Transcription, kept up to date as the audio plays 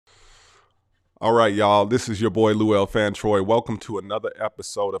All right, y'all. This is your boy Lou L. Fantroy. Welcome to another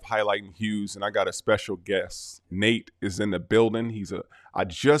episode of Highlighting Hues, and I got a special guest. Nate is in the building. I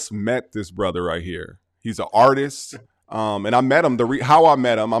just met this brother right here. He's an artist, and I met him. How I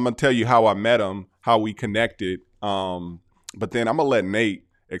met him, I'm gonna tell you how I met him, how we connected. But then I'm gonna let Nate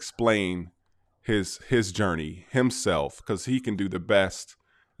explain his journey himself because he can do the best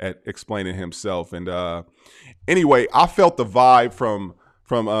at explaining himself. And anyway, I felt the vibe from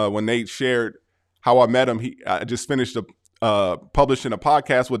when Nate shared how I met him. I just finished publishing a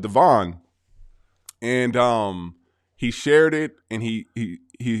podcast with Devon, and he shared it, and he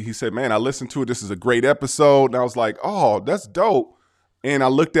said, "Man, I listened to it. This is a great episode." And I was like, "Oh, that's dope." And I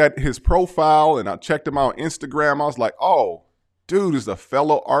looked at his profile and I checked him out on Instagram. I was like, "Oh, dude is a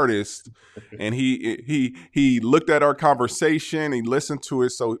fellow artist." And he looked at our conversation, he listened to it,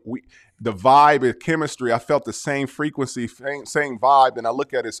 so the vibe and chemistry, I felt the same frequency, same vibe. And I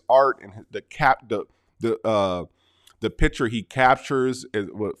look at his art and the picture he captures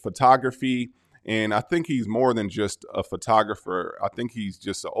with photography. And I think he's more than just a photographer. I think he's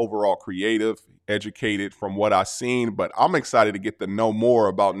just an overall creative, educated from what I've seen. But I'm excited to get to know more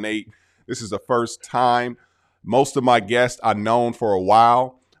about Nate. This is the first time. Most of my guests I've known for a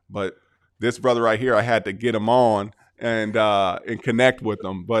while, but this brother right here, I had to get him on and connect with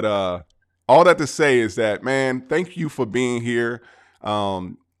him. But all that to say is that, man, thank you for being here.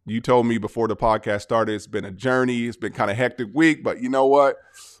 You told me before the podcast started, it's been a journey. It's been kind of hectic week, but you know what?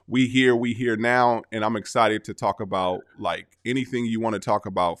 We here now, and I'm excited to talk about like anything you want to talk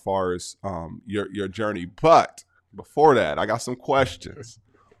about as far as your journey. But before that, I got some questions.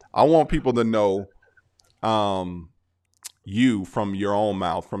 I want people to know you from your own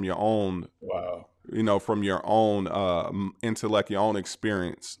mouth, from your own, Wow. from your own intellect, your own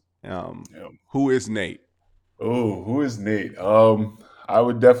experience. Yeah. Who is Nate? Oh, who is Nate? I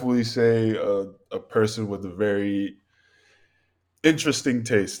would definitely say a person with a very interesting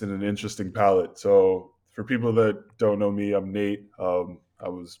taste and an interesting palate. So, for people that don't know me, I'm Nate. I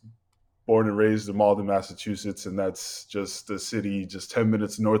was born and raised in Malden, Massachusetts, and that's just a city just 10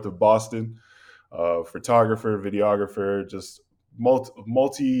 minutes north of Boston. Photographer, videographer, just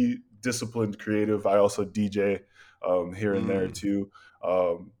multi-disciplined creative. I also DJ here and there too.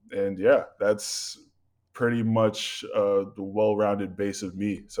 And yeah, that's pretty much the well-rounded base of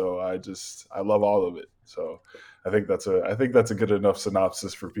me. So I love all of it. So I think that's a good enough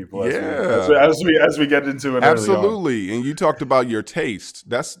synopsis for people Yeah, as we get into it early on. absolutely. And you talked about your taste.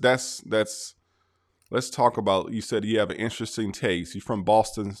 That's. Let's talk about. You said you have an interesting taste. You from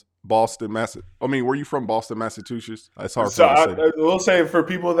Boston, Mass. I mean, were you from Boston, Massachusetts? It's hard for So me to say. I will say for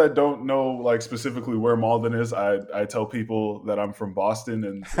people that don't know like specifically where Malden is, I tell people that I'm from Boston,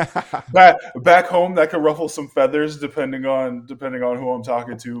 and back home that can ruffle some feathers depending on who I'm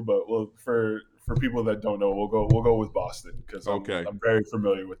talking to. But well, for people that don't know, we'll go with Boston because Okay, I'm very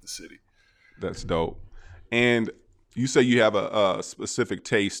familiar with the city. that's dope. And you say you have a specific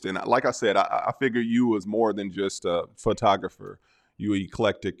taste, and like I said, I figure you was more than just a photographer. You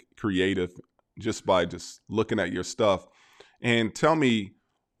eclectic, creative, just by just looking at your stuff. And tell me,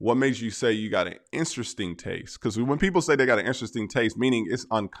 what makes you say you got an interesting taste? Because when people say they got an interesting taste, meaning it's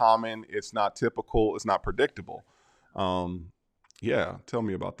uncommon, it's not typical, it's not predictable. Yeah, tell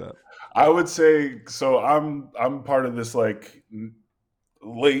me about that. I would say so. I'm part of this like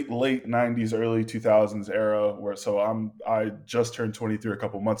late 90s, early 2000s era where I just turned 23 a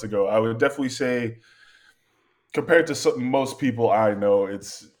couple months ago. I would definitely say compared to most people I know,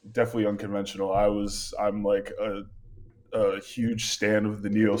 it's definitely unconventional. I'm like a huge stan of the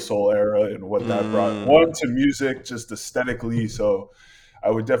neo soul era and what that brought one Mm, to music, just aesthetically. So I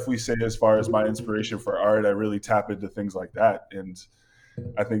would definitely say, as far as my inspiration for art, I really tap into things like that, and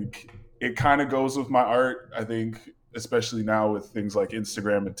I think it kind of goes with my art. I think especially now with things like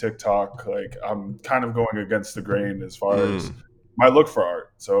Instagram and TikTok, like I'm kind of going against the grain as far as mm. my look for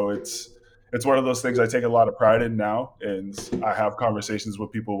art. So it's one of those things I take a lot of pride in now, and I have conversations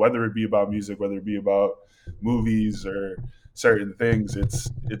with people, whether it be about music, whether it be about movies or certain things.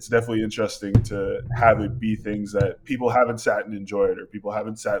 It's definitely interesting to have it be things that people haven't sat and enjoyed or people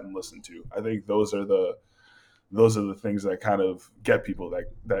haven't sat and listened to. I think those are the things that kind of get people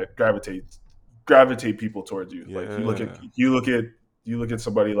that gravitate people towards you. Like Yeah. you look at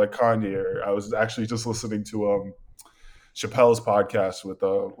somebody like Kanye. Or I was actually just listening to Chappelle's podcast with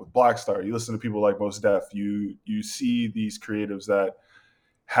Black Star. You listen to people like Mos Def. You see these creatives that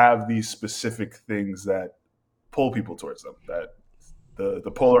have these specific things that pull people towards them. That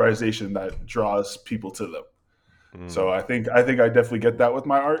the polarization that draws people to them. So Mm. I think I definitely get that with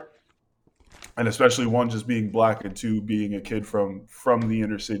my art. And especially one, just being black, and two, being a kid from the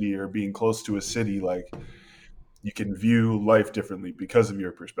inner city or being close to a city, like you can view life differently because of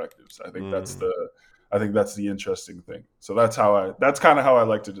your perspectives. Mm. I think that's the interesting thing. So that's kind of how I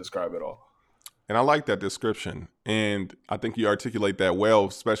like to describe it all. And I like that description. And I think you articulate that well,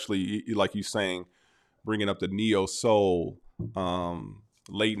 especially like you saying, bringing up the neo soul,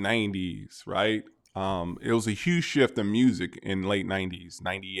 late 90s, right? It was a huge shift in music in late 90s,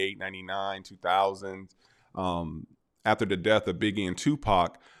 98, 99, 2000. After the death of Biggie and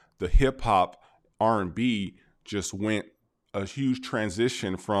Tupac, the hip hop R&B just went a huge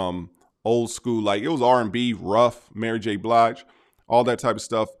transition from old school, like it was R&B, rough, Mary J. Blige, all that type of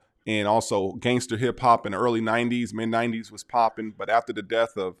stuff. And also gangster hip hop in the early 90s, mid 90s was popping. But after the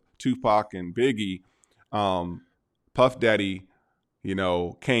death of Tupac and Biggie, um, Puff Daddy,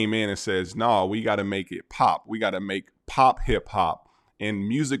 came in and says, "No, we got to make it pop. We got to make pop hip hop." And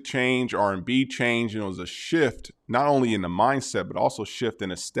music change, R&B change, and it was a shift not only in the mindset but also shift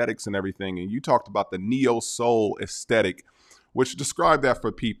in aesthetics and everything. And you talked about the neo soul aesthetic, which describe that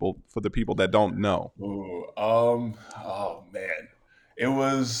for the people that don't know. Ooh, oh man, it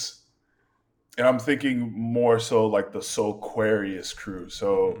was, and I'm thinking more so like the Soulquarius crew.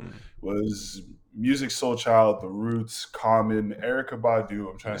 So Mm, was Music Soul Child, The Roots, Common, Erica Badu.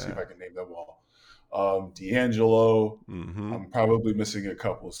 I'm trying to see if yeah. I can name them all. D'Angelo. Mm-hmm. I'm probably missing a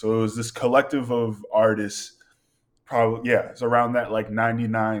couple. So it was this collective of artists. Probably, yeah, it's around that like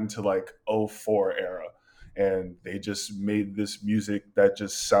 99 to like '04 era. And they just made this music that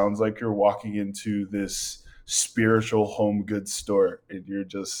just sounds like you're walking into this spiritual home goods store, and you're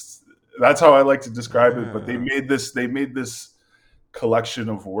just, that's how I like to describe it. But Yeah. they made this collection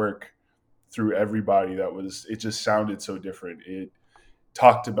of work through everybody that was, it just sounded so different. It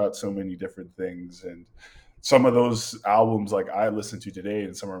talked about so many different things. And some of those albums, like I listen to today,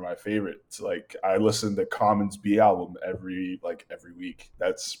 and some are my favorites. Like I listen to Common's B album every week.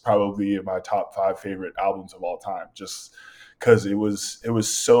 That's probably my top 5 favorite albums of all time, just because it was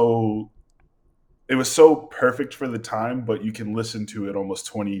so perfect for the time. But you can listen to it almost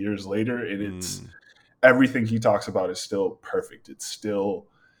 20 years later, and it's, Mm, everything he talks about is still perfect. It's still,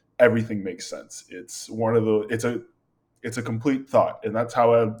 everything makes sense. It's one of the, it's a complete thought. And that's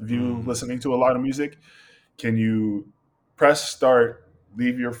how I view mm. listening to a lot of music. Can you press start,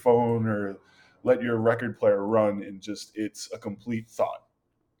 leave your phone, or let your record player run, and just, it's a complete thought.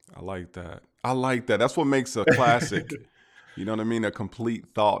 I like that. I like that. That's what makes a classic. You know what I mean? A complete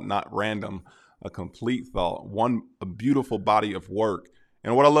thought, not random. A complete thought. A beautiful body of work.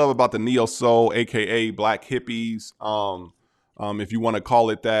 And what I love about the neo soul, aka Black hippies, if you want to call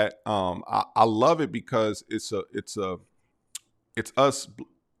it that, I love it because it's us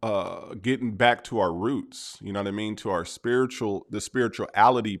getting back to our roots. You know what I mean? To our the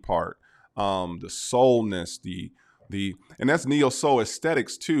spirituality part, the soulness, and that's neo soul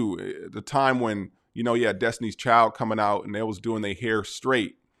aesthetics too. The time when you had Destiny's Child coming out and they was doing their hair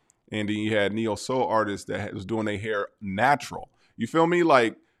straight, and then you had neo soul artists that was doing their hair natural. You feel me?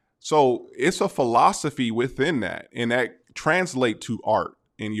 Like, so it's a philosophy within that, and that translate to art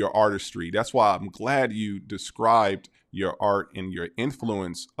in your artistry. That's why I'm glad you described your art and your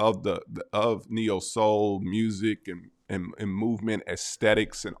influence of of neo soul music and movement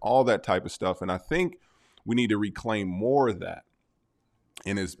aesthetics and all that type of stuff. And I think we need to reclaim more of that.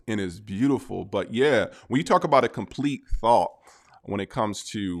 And is beautiful. But yeah, when you talk about a complete thought when it comes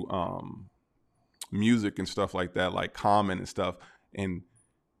to music and stuff like that, like Common and stuff, and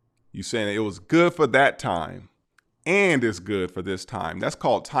you saying it was good for that time and it's good for this time. That's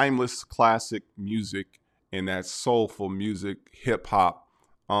called timeless classic music, and that's soulful music, hip hop.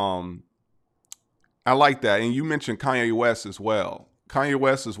 Um, I like that. And you mentioned Kanye West as well. Kanye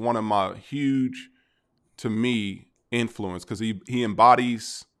West is one of my huge, to me, influence because he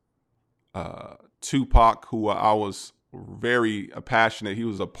embodies Tupac, who I was very passionate. He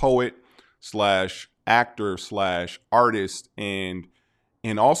was a poet slash actor slash artist, and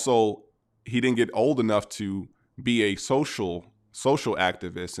also he didn't get old enough to be a social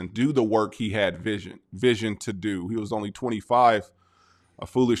activist and do the work he had vision to do. He was only 25, a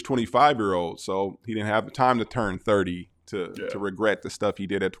foolish 25-year-old, so he didn't have the time to turn 30 to Yeah. regret the stuff he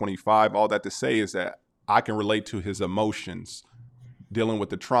did at 25. All that to say is that I can relate to his emotions dealing with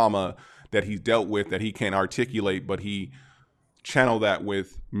the trauma that he's dealt with that he can't articulate, but he channeled that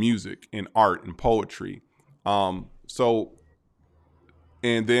with music and art and poetry. So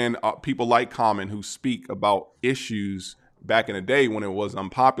and then people like Common who speak about issues back in the day when it was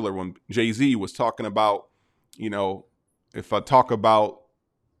unpopular, when Jay-Z was talking about, you know, if I talk about,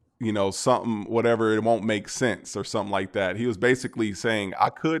 something, whatever, it won't make sense or something like that. He was basically saying I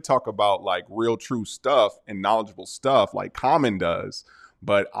could talk about like real true stuff and knowledgeable stuff like Common does,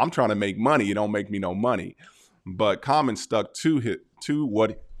 but I'm trying to make money. It don't make me no money. But Common stuck to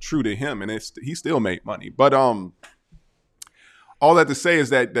what true to him, and he still made money. But all that to say is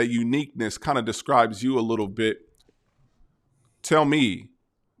that that uniqueness kind of describes you a little bit. Tell me,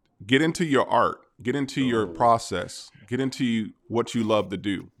 get into your art, get into your Oh, process, get into what you love to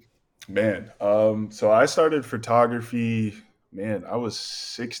do. man. So I started photography, man, I was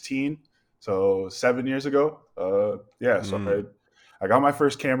 16, so 7 years ago. Yeah, so Mm. I got my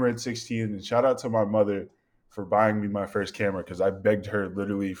first camera at 16, and shout out to my mother for buying me my first camera because I begged her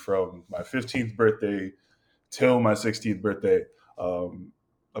literally from my 15th birthday till my 16th birthday um,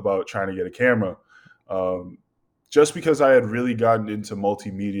 about trying to get a camera. Um, just because I had really gotten into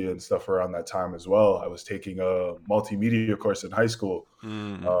multimedia and stuff around that time as well. I was taking a multimedia course in high school.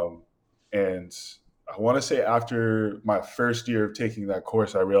 Mm. Um, and I want to say after my first year of taking that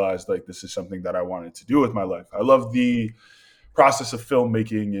course, I realized like this is something that I wanted to do with my life. I love the process of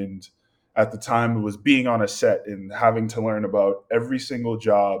filmmaking, and at the time it was being on a set and having to learn about every single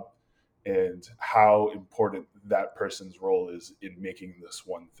job and how important that person's role is in making this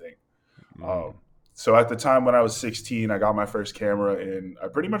one thing. Mm. Um, so at the time when I was 16, I got my first camera and I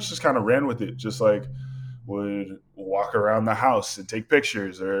pretty much just kind of ran with it, just like would walk around the house and take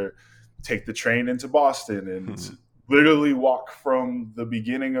pictures or take the train into Boston and literally walk from the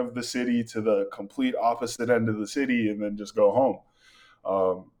beginning of the city to the complete opposite end of the city and then just go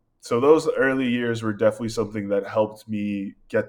home. So those early years were definitely something that helped me get